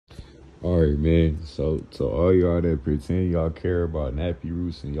Alright, man. So all y'all that pretend y'all care about Nappy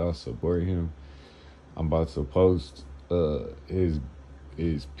Roots and y'all support him, I'm about to post his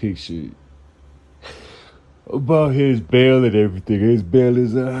picture about his bail and everything. His bail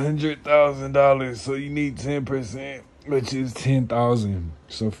is $100,000, so you need 10%, which is 10,000.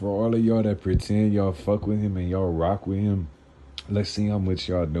 So for all of y'all that pretend y'all fuck with him and y'all rock with him, let's see how much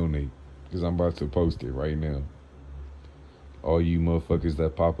y'all donate. Cause I'm about to post it right now. All you motherfuckers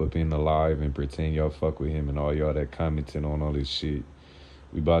that pop up in the live and pretend y'all fuck with him, and all y'all that commenting on all this shit,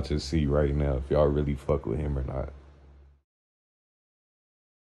 we about to see right now if y'all really fuck with him or not.